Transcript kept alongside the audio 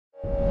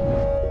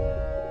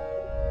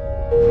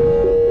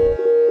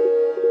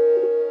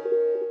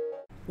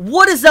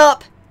What is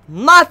up,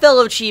 my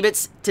fellow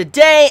Chibits?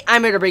 Today,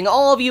 I'm here to bring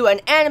all of you an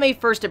anime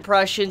first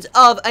impressions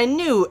of a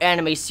new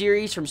anime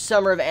series from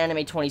Summer of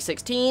Anime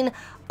 2016,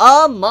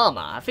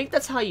 Amaama. I think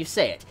that's how you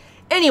say it.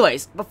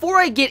 Anyways, before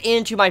I get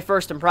into my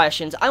first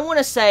impressions, I want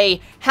to say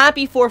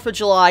happy 4th of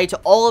July to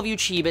all of you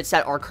Chibits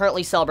that are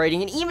currently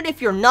celebrating, and even if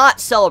you're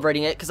not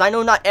celebrating it, because I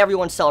know not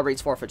everyone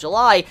celebrates 4th of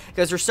July,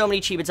 because there's so many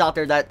Chibits out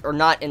there that are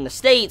not in the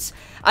States,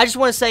 I just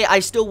want to say I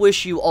still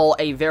wish you all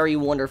a very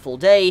wonderful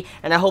day,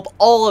 and I hope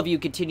all of you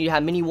continue to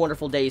have many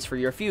wonderful days for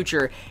your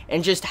future,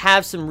 and just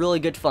have some really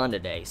good fun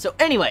today. So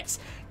anyways,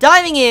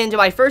 diving into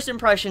my first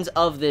impressions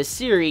of this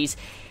series,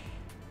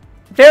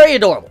 very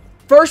adorable.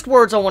 First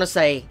words I want to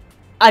say,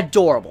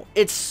 adorable.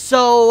 It's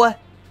so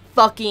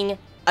fucking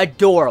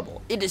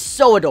adorable. It is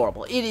so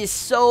adorable. It is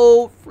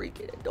so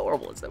freaking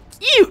adorable. It's so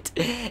cute.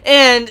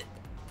 And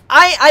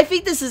I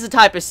think this is a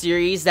type of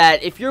series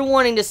that if you're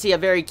wanting to see a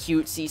very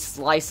cutesy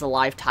slice of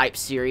life type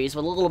series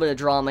with a little bit of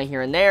drama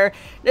here and there,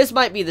 this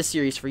might be the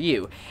series for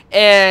you.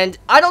 And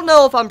I don't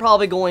know if I'm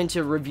probably going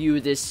to review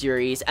this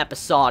series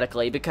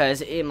episodically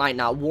because it might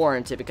not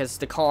warrant it, because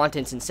the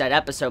contents in said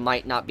episode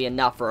might not be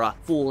enough for a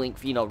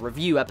full-length,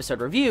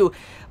 episode review.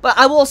 But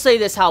I will say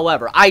this,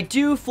 however, I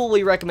do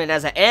fully recommend,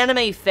 as an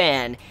anime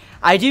fan,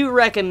 I do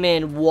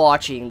recommend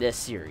watching this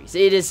series.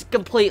 It is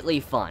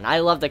completely fun. I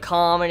love the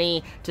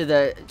comedy to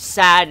the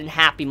sad and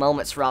happy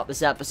moments throughout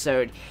this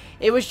episode.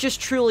 It was just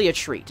truly a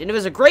treat. And it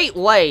was a great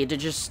way to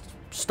just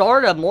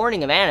start a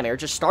morning of anime, or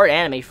just start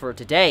anime for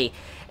today.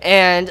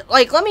 And,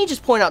 let me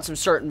just point out some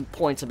certain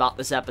points about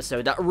this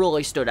episode that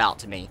really stood out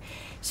to me.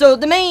 So,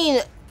 the main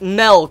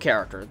male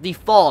character, the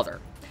father,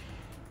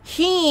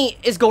 he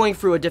is going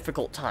through a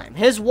difficult time.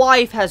 His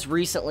wife has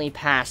recently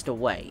passed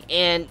away,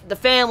 and the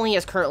family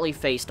has currently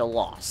faced a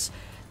loss.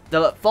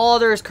 The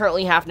father is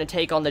currently having to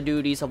take on the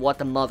duties of what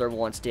the mother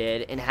once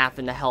did, and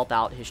having to help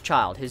out his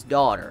child, his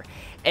daughter.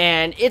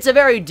 And it's a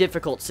very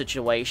difficult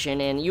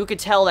situation, and you could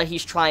tell that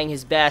he's trying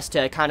his best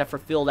to kind of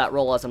fulfill that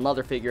role as a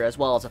mother figure as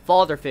well as a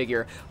father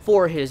figure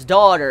for his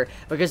daughter,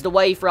 because the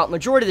way throughout the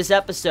majority of this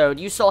episode,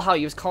 you saw how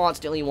he was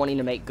constantly wanting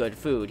to make good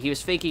food. He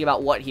was thinking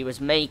about what he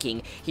was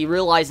making. He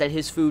realized that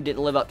his food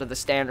didn't live up to the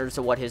standards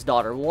of what his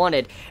daughter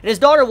wanted, and his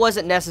daughter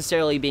wasn't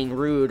necessarily being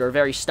rude or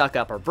very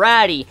stuck-up or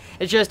bratty.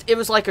 It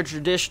was like a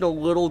traditional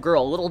little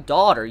girl, little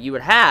daughter you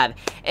would have,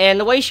 and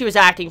the way she was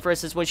acting, for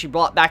instance, when she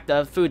brought back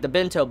the food, the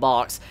bento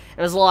box,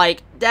 it was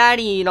like,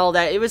 Daddy, and all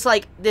that. It was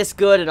like this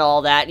good and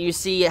all that. And you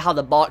see how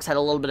the box had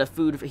a little bit of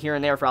food here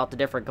and there throughout the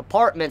different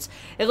compartments.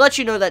 It lets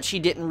you know that she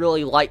didn't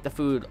really like the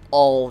food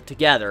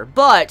altogether.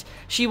 But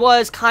she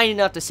was kind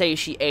enough to say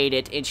she ate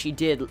it, and she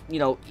did,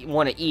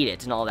 want to eat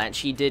it and all that. And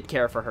she did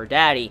care for her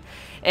daddy.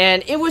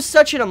 And it was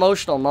such an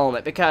emotional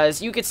moment,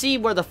 because you could see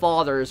where the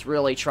father is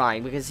really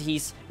trying, because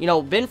he's,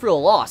 been through a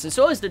loss. And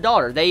so is the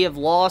daughter. They have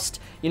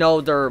lost,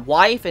 their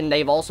wife, and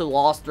they've also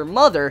lost their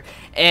mother.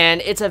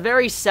 And it's a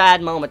very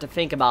sad moment to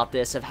think about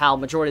this, of how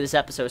majority of this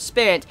episode is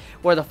spent,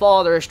 where the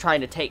father is trying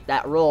to take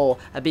that role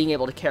of being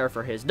able to care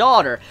for his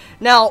daughter.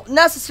 Now,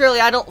 necessarily,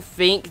 I don't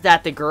think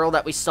that the girl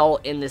that we saw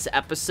in this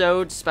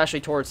episode,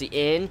 especially towards the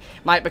end,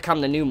 might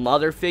become the new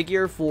mother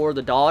figure for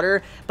the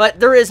daughter, but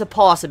there is a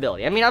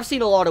possibility. I mean, I've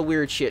seen a lot of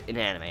weird shit in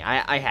anime.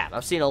 I have.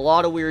 I've seen a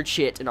lot of weird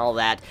shit and all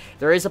that.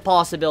 There is a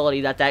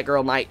possibility that that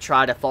girl might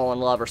try to fall in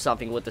love or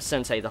something with the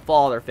sensei, the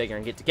father figure,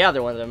 and get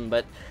together with him,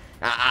 but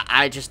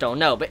I just don't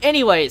know. But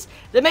anyways,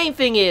 the main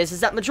thing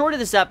is that majority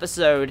of this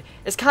episode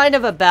is kind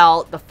of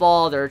about the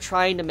father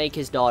trying to make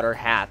his daughter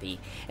happy.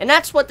 And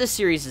that's what this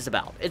series is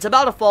about. It's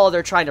about a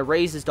father trying to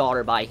raise his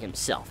daughter by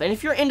himself. And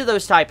if you're into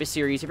those type of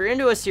series, if you're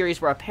into a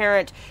series where a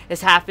parent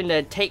is having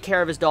to take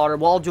care of his daughter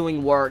while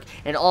doing work,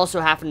 and also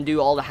having to do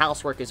all the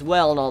housework as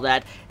well and all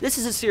that, this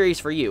is a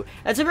series for you.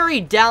 It's a very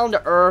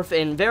down-to-earth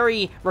and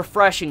very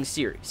refreshing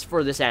series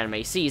for this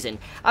anime season.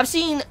 I've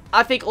seen,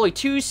 I think, only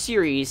 2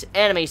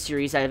 anime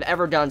series that have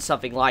ever done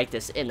something like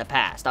this in the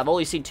past. I've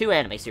only seen 2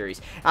 anime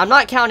series. I'm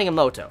not counting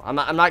Emoto. I'm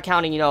not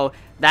counting,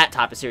 that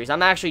type of series.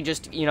 I'm actually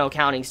just,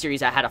 counting series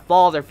that had a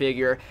father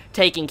figure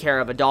taking care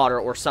of a daughter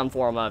or some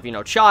form of,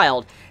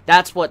 child.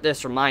 That's what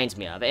this reminds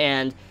me of.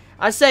 And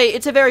I say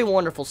it's a very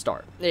wonderful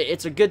start.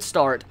 It's a good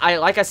start.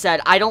 Like I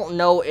said, I don't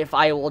know if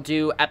I will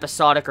do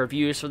episodic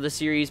reviews for the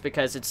series,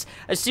 because it's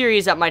a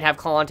series that might have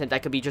content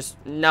that could be just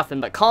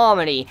nothing but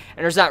comedy,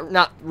 and there's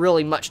not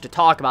really much to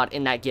talk about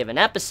in that given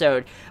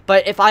episode.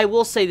 But if I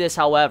will say this,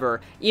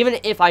 however, even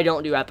if I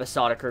don't do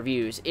episodic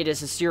reviews, it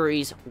is a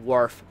series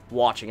worth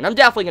watching, and I'm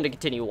definitely going to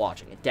continue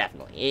watching it,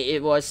 definitely.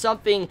 It was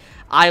something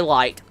I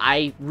liked.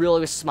 I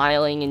really was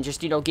smiling and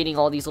just, getting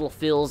all these little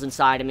feels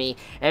inside of me,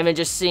 and then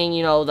just seeing,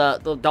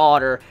 the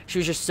daughter, she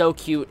was just so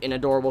cute and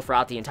adorable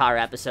throughout the entire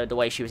episode, the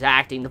way she was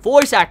acting. The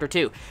voice actor,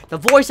 too. The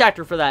voice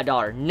actor for that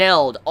daughter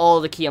nailed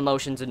all the key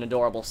emotions and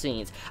adorable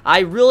scenes. I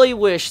really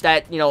wish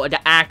that, the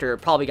actor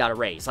probably got a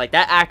raise. Like,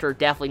 that actor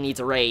definitely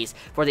needs a raise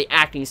for the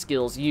acting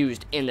skills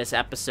used in this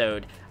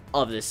episode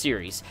of this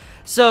series.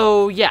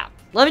 So, yeah.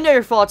 Let me know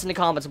your thoughts in the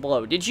comments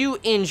below. Did you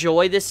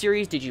enjoy this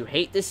series? Did you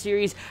hate this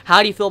series?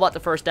 How do you feel about the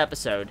first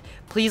episode?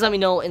 Please let me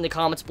know in the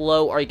comments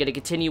below. Are you going to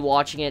continue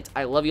watching it?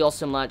 I love you all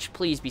so much.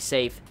 Please be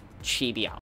safe. Chibi out.